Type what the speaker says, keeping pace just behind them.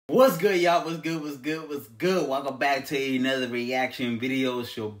What's good, y'all? What's good? What's good? What's good? Welcome back to another reaction video.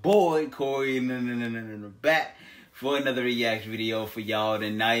 It's your boy Cory, back for another reaction video for y'all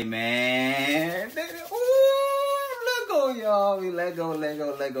tonight, man. Ooh, let go, y'all. We let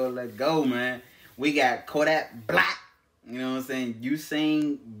go, man. We got Kodak Black. You know what I'm saying?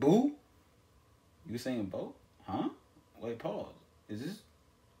 Usain Boo. Usain Bolt? Huh? Wait, pause. Is this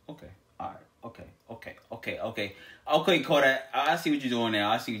okay? All right. Okay, Kodak. I see what you're doing now.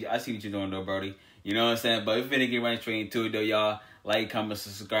 I see what you're doing, though, Brody. You know what I'm saying? But we're finna get right straight into it, though, y'all. Like, comment,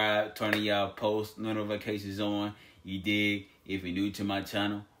 subscribe, turn y'all post notifications on. You dig? If you're new to my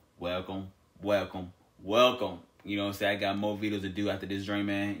channel, welcome. You know what I'm saying? I got more videos to do after this dream,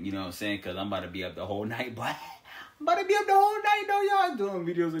 man. You know what I'm saying? Because I'm about to be up the whole night, boy. I'm about to be up the whole night, though, y'all. Doing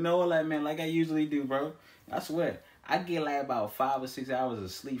videos and all that, man, like I usually do, bro. I swear. I get like about 5 or 6 hours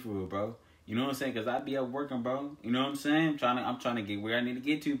of sleep for real, bro. You know what I'm saying? Because I be up working, bro. You know what I'm saying? I'm trying to get where I need to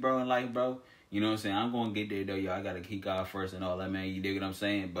get to, bro, in life, bro. You know what I'm saying? I'm going to get there, though, y'all. I got to keep God first and all that, man. You dig what I'm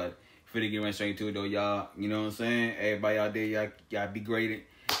saying? But finna get right straight to it, though, y'all. You know what I'm saying? Everybody out there, y'all be great.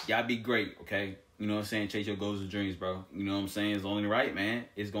 Y'all be great, okay? You know what I'm saying? Chase your goals and dreams, bro. You know what I'm saying? It's only right, man.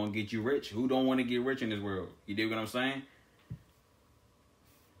 It's going to get you rich. Who don't want to get rich in this world? You dig what I'm saying?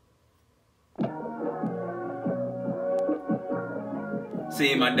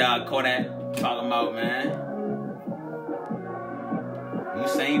 See my dog Kodak talking about, man.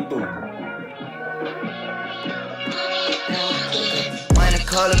 Usain Boo. When the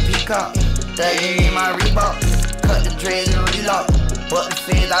color peacock, thuggin' in my Reebok. Cut the dreads and relock. Butt the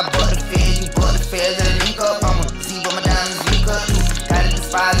feds, I butt the feds. You butt the feds and link up. I'ma see what my diamonds link up. Gotta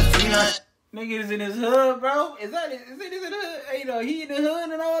despise the free lunch. Nigga is in his hood, bro. Is it in the hood? Hey, you know, he in the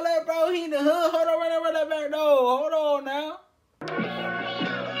hood and all that, bro. He in the hood. Hold on, run that back. No, hold on now.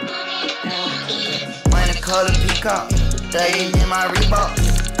 When the color peacock, thuggin' in my Reebok.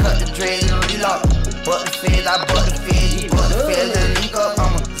 Cut the dreads and relock. Butt the feds, I butt the feds. You butt the feds and link up.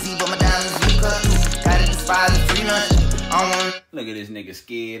 I'ma see what my diamonds link up. Gotta despise the free lunch. Look at this nigga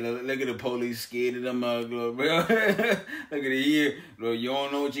scared. Look at the police scared of them bro. Look at it here. Bro, you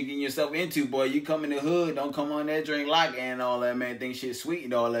don't know what you getting yourself into, boy. You come in the hood, don't come on that drink like and all that, man. Think shit sweet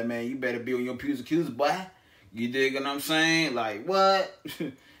and all that, man. You better be on your P's accused, boy. You dig what I'm saying? Like, what?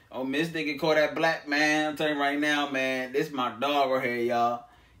 Oh, Miss nigga Kodak Black, man. I'm telling you right now, man. This my dog right here, y'all.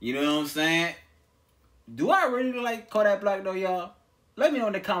 You know what I'm saying? Do I really look like Kodak Black, though, y'all? Let me know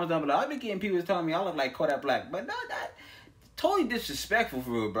in the comments down below. I be getting people telling me I look like Kodak Black, but not that. Totally disrespectful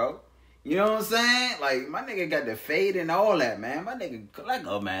for real, bro. You know what I'm saying? Like, my nigga got the fade and all that, man. My nigga, let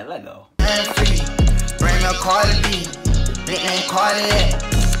go, man. Let go. Bring me a Cardi B. Big name Cardi,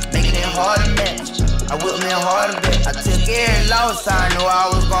 making it hard to match. I whipped me a hard bet. I took every loss. I knew I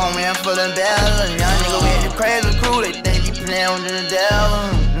was going in for the battle. Young nigga with the crazy crew, they think you playing with the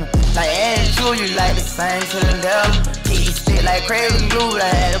devil. Like attitude, you like the same to the devil. Keep the stick like crazy glue, I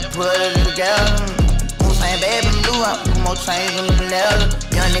had to put it together. Usain baby blue, I put more chains on the leather.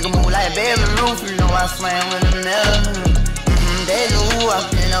 Young nigga move like baby roof, you know I slam with the metal. Deja vu, I've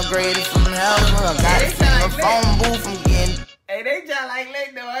been upgraded from hell. I got it from the phone booth, I'm getting. Hey, they just like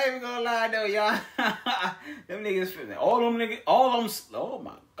late though. I ain't even gonna lie though, y'all. Them niggas feeling. All them. Oh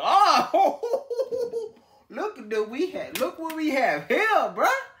my God. Look at what we have. Look what we have here, bruh.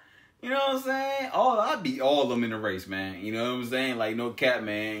 You know what I'm saying? I beat all of them in the race, man. You know what I'm saying? Like no cap,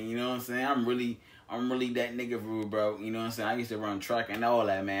 man. You know what I'm saying? I'm really that nigga for real, bro. You know what I'm saying? I used to run track and all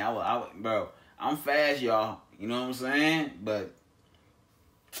that, man. Bro, I'm fast, y'all. You know what I'm saying? But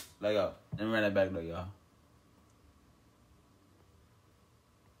let go. Let me run that back though, y'all.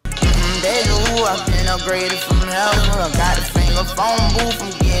 Deja vu, I've been upgraded from hell. I got a finger phone booth, I'm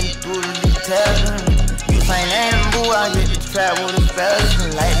getting through the details. Usain and Boo, I get to trap with the fellas.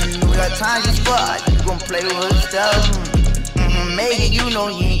 Like the New York Times, you spot, you gon' play with the stuff. Make it, you know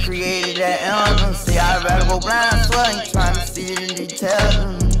you ain't created that album. Say I'd rather go blind, so I ain't trying to see it in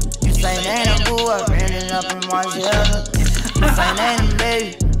detail. Usain and Boo, I ran it up in my jail. Usain and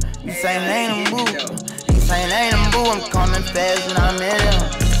baby, Usain and Boo. Usain and Boo, I'm coming fast when I'm in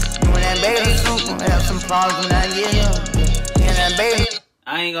it. When that baby soup, have some problems when I get him. And that baby.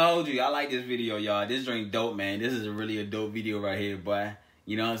 I ain't gonna hold you. I like this video, y'all. This drink dope, man. This is really a dope video right here, boy.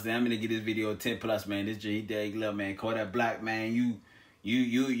 You know what I'm saying? I'm gonna give this video 10 plus, man. This drink, he love, man. Kodak Black, man. You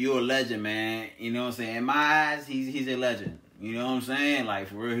a legend, man. You know what I'm saying? In my eyes, he's a legend. You know what I'm saying? Like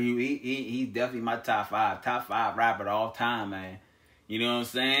for real, he's definitely my top five rapper of all time, man. You know what I'm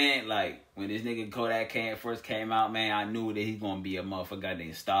saying? Like, when this nigga Kodak first came out, man, I knew that he's gonna be a motherfucker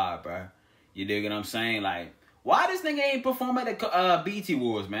goddamn star, bro. You dig what I'm saying? Like, why this nigga ain't perform at the BET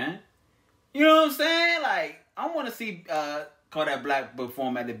Awards, man? You know what I'm saying? Like, I want to see Kodak Black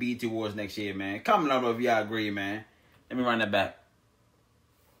perform at the BET Awards next year, man. Comment on if y'all agree, man. Let me run that back.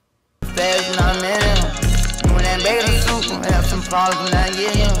 Fast when I'm in him. When that bathing suit, I'm have some problems when I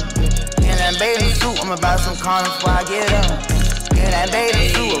get him. In that bathing suit, I'm about some condoms before I get him. In that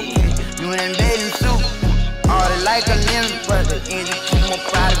bathing suit, you in that bathing suit. All the like a limb, but the engine came up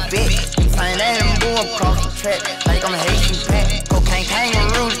out of it. Sign that and move across the track like I'm a Haitian pet. Cocaine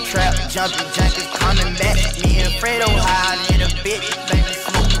kangaroo the trap, jumping junkies coming back. Me and Fredo high in a bitch, baby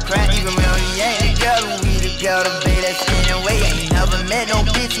smoking crack. Even when we ain't together, we together, baby. That's anyway. Ain't never met no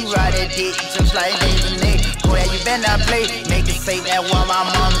bitch, he ride that dick just like David Nate. Boy, you better not play, make it safe. That what my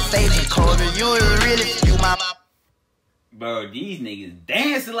mama says. And Cory, you the realest, you my. Bro, these niggas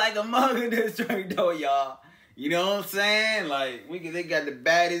dancing like a mug in this joint though, y'all. You know what I'm saying? Like, they got the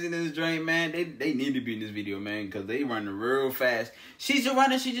baddies in this joint, man. They need to be in this video, man, because they running real fast. She's a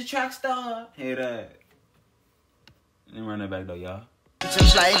runner, she's a track star. Hear that. Let me run that back, though, y'all.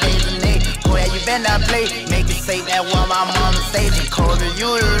 Just like David Nate. Boy, you better not play, make it safe. That what my mama says. And Cory,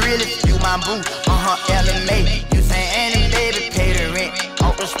 you the realest, you my boo. LMA. Usain and baby, pay the rent.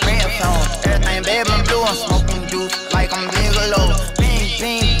 Off the sprint phone. Everything, baby, I'm blue. I'm smoking juice like I'm Bigelow. Bing,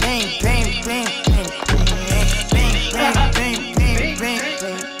 bing, bing, bing, bing, bing.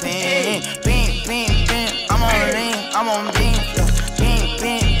 I'm on beam, bing,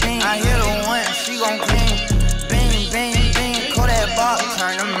 bing, bing. I hit her once, she gon' clean. Bing, bing, bing. Kodak box,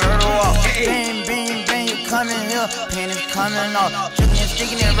 turn the murder off. Bing, bing, bing. You coming here, pennies coming off. Chicken and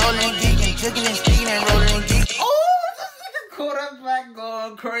sticking and rolling, geeking. Chicken and sticking and rolling, geeking. Oh, this nigga Kodak Black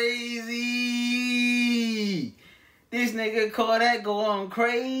going crazy. This nigga Kodak going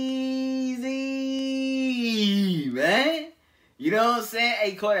crazy, man. You know what I'm saying?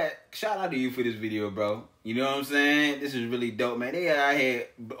 Hey, Kodak, shout out to you for this video, bro. You know what I'm saying? This is really dope, man. They out here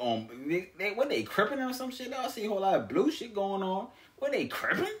on, what they crippin' or some shit? I see a whole lot of blue shit going on. What they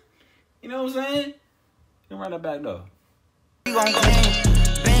crippin'? You know what I'm saying? Then run that back though. You gon' bing,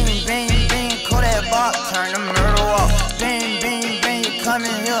 bing, bing, bing. Kodak box, turn the murder off. Bing, bing, bing. You coming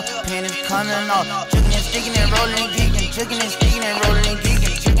here, pennies coming off. Chicken and sticking and rolling, geeking. Chicken and sticking and rolling,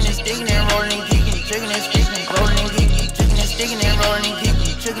 geeking. Chicken and sticking and rolling, geeking. Chicken and sticking and rolling, geeking. Chicken and sticking and rolling,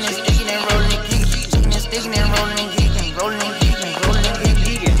 geeking. Chicken and sticking and rolling, geeking. Sticking and rolling, geeking, rolling, geeking, rolling,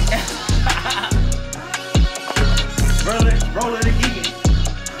 geeking. rolling and geeking.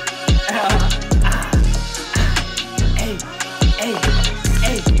 Hey, hey,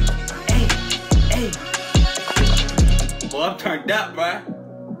 hey, hey, hey. Boy, I'm turned up, bro.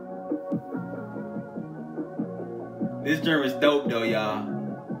 This joint is dope, though, y'all.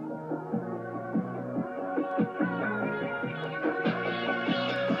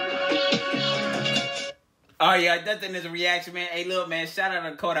 Oh, yeah, that's in this reaction, man. Hey, look, man, shout out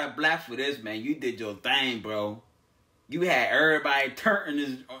to Kodak Black for this, man. You did your thing, bro. You had everybody turn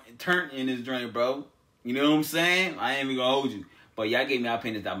in this joint, bro. You know what I'm saying? I ain't even gonna hold you. But y'all gave me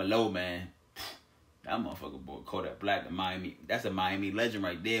opinions down below, man. That motherfucker, boy, Kodak Black, that's a Miami legend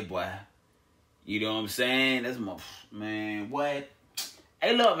right there, boy. You know what I'm saying? That's man, what?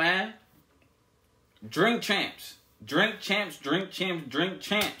 Hey, look, man. Drink champs. Drink champs, drink champs, drink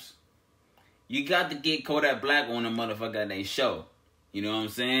champs. You got to get Kodak Black on the motherfucker they show. You know what I'm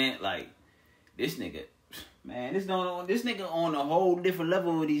saying? Like, this nigga, man, this nigga on a whole different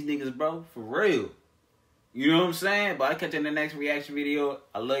level with these niggas, bro. For real. You know what I'm saying? But I'll catch you in the next reaction video.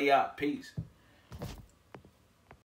 I love y'all. Peace.